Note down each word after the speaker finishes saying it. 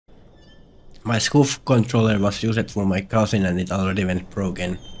My scoof controller was used for my cousin and it already went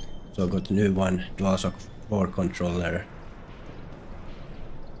broken. So I got a new one, DualShock 4 controller.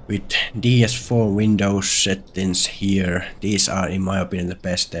 With DS4 Windows settings here, these are in my opinion the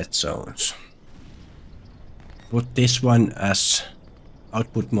best dead zones. Put this one as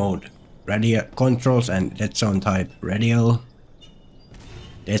output mode, radial controls and dead zone type radial.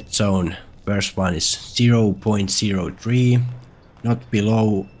 Dead zone, first one is 0.03, not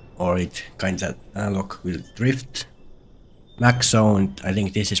below or it kinda analog will drift. Max zone, I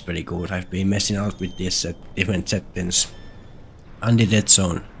think this is pretty good, I've been messing out with this at different settings. Anti-dead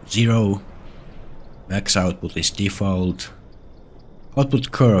zone 0, max output is default.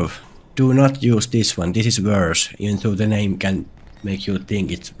 Output curve, do not use this one, this is worse, even though the name can make you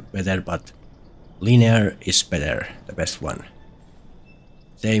think it's better, but linear is better, the best one.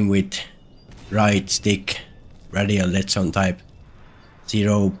 Same with right stick, radial dead zone type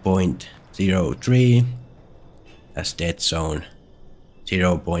 0.03, as dead zone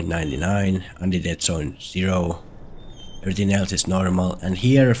 0.99, anti-dead zone 0. Everything else is normal, and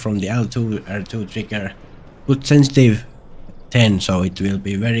here from the L2 R2 trigger, put sensitive 10, so it will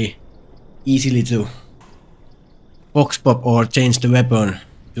be very easily to box pop or change the weapon.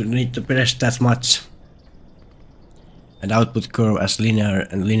 You need to press that much. And output curve as linear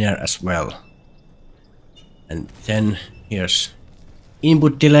and linear as well. And then here's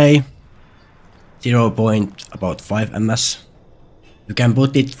input delay, 0.5 ms. You can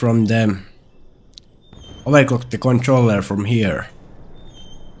put it from the overclock the controller from here.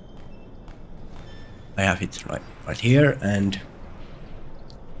 I have it right here, and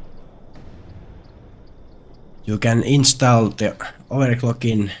you can install the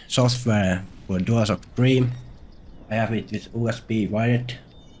overclocking software for DualShock 3. I have it with USB wired.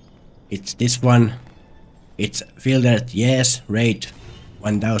 It's this one. It's filtered yes, rate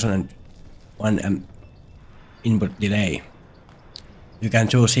 1001 input delay. You can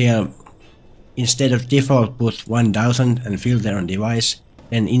choose here, instead of default put 1000 and filter on device,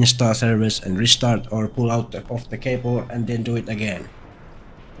 then install service and restart or pull out of the cable and then do it again.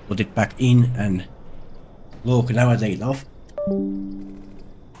 Put it back in and look, now I take it off.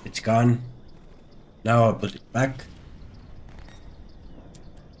 It's gone. Now I put it back.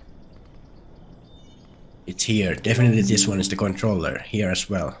 It's here. Definitely this one is the controller here as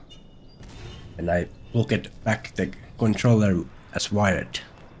well. And I plug it back the controller as wired.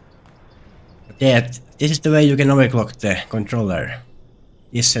 Yeah, this is the way you can overclock the controller.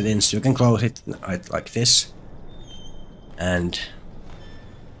 These settings, you can close it like this. And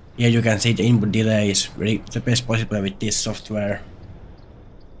here you can see the input delay is the best possible with this software.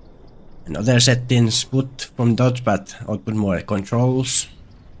 And other settings, put from touchpad output more controls.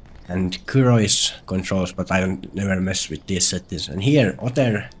 And gyro is controls, but I don't never mess with these settings. And here,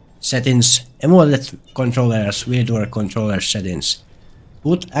 other settings, emulated controllers, virtual controller settings.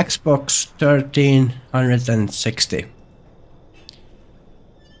 Put Xbox 1360.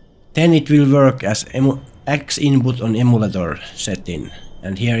 Then it will work as X input on emulator setting.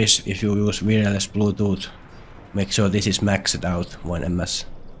 And here is if you use wireless Bluetooth, make sure this is maxed out 1 ms.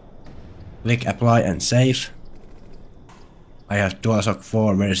 Click apply and save. I have DualShock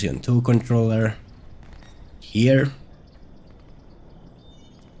 4 version 2 controller here.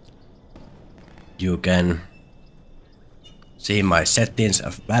 You can see my settings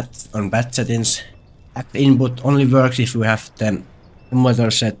of on bat settings. Act input only works if you have the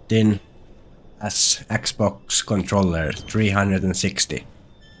emulator setting as Xbox controller 360.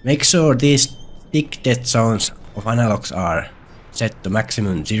 Make sure these stick dead zones of analogs are set to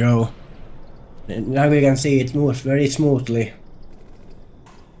maximum 0. Now we can see it moves very smoothly.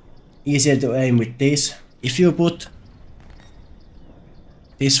 Easier to aim with this. If you put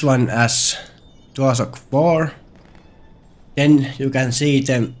this one as DualShock 4, then you can see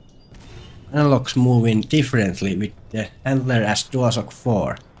the analogs moving differently with the handler as DualShock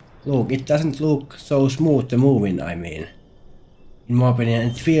 4. Look, it doesn't look so smooth the moving, I mean. In my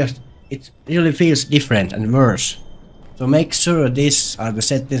opinion, it really feels different and worse. So make sure these are the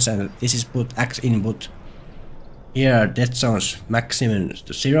settings and this is put X input. Here are dead zones maximum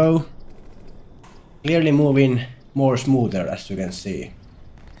to 0. Clearly moving more smoother, as you can see.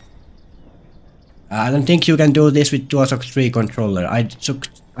 I don't think you can do this with DualShock 3 controller. I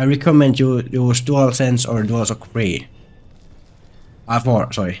recommend you use DualSense or DualShock 3.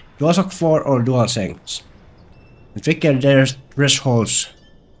 4, sorry. DualShock 4 or DualSense. The trigger their thresholds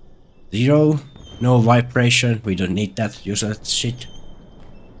 0. No vibration, we don't need that, use that shit.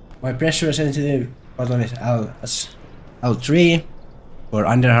 My pressure sensitive button is L3 for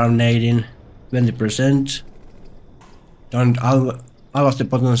underarm nading, 20%. All of the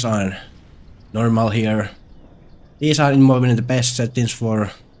buttons are normal here. These are in my opinion the best settings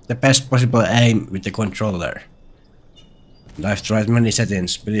for the best possible aim with the controller. And I've tried many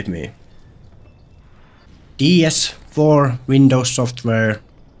settings, believe me. DS4 Windows software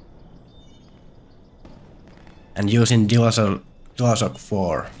and using DualShock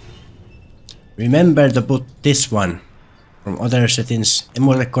 4. Remember to put this one from other settings,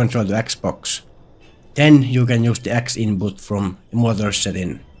 emulator control to Xbox. Then you can use the X input from emulator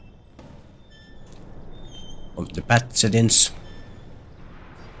setting. From the pad settings.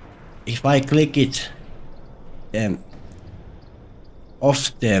 If I click it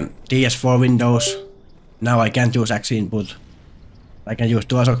off the DS4 Windows, now I can't use X input. I can use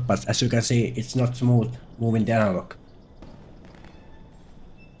DualShock, but as you can see, it's not smooth moving the analog.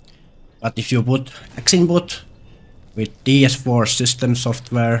 But if you put X input with DS4 system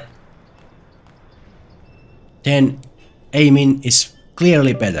software, then aiming is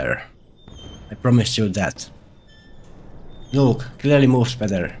clearly better. I promise you that. Look, clearly moves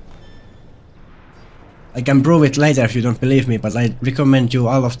better. I can prove it later if you don't believe me, but I recommend you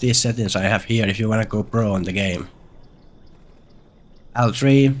all of these settings I have here if you wanna go pro on the game.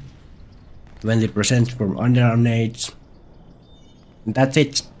 L3, 20% from underarm nades. And that's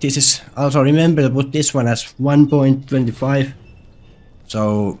it. This is also, remember to put this one as 1.25,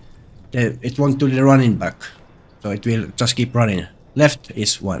 so it won't do the running back, so it will just keep running. Left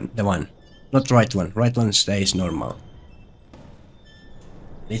is the one, not right one. Right one stays normal.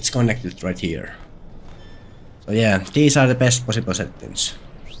 It's connected right here. So yeah, these are the best possible settings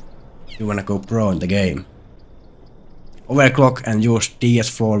if you wanna go pro in the game. Overclock and use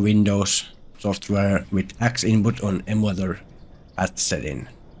DS4 Windows software with X input on emulator at setting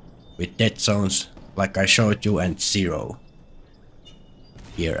with dead zones like I showed you and 0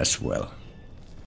 here as well.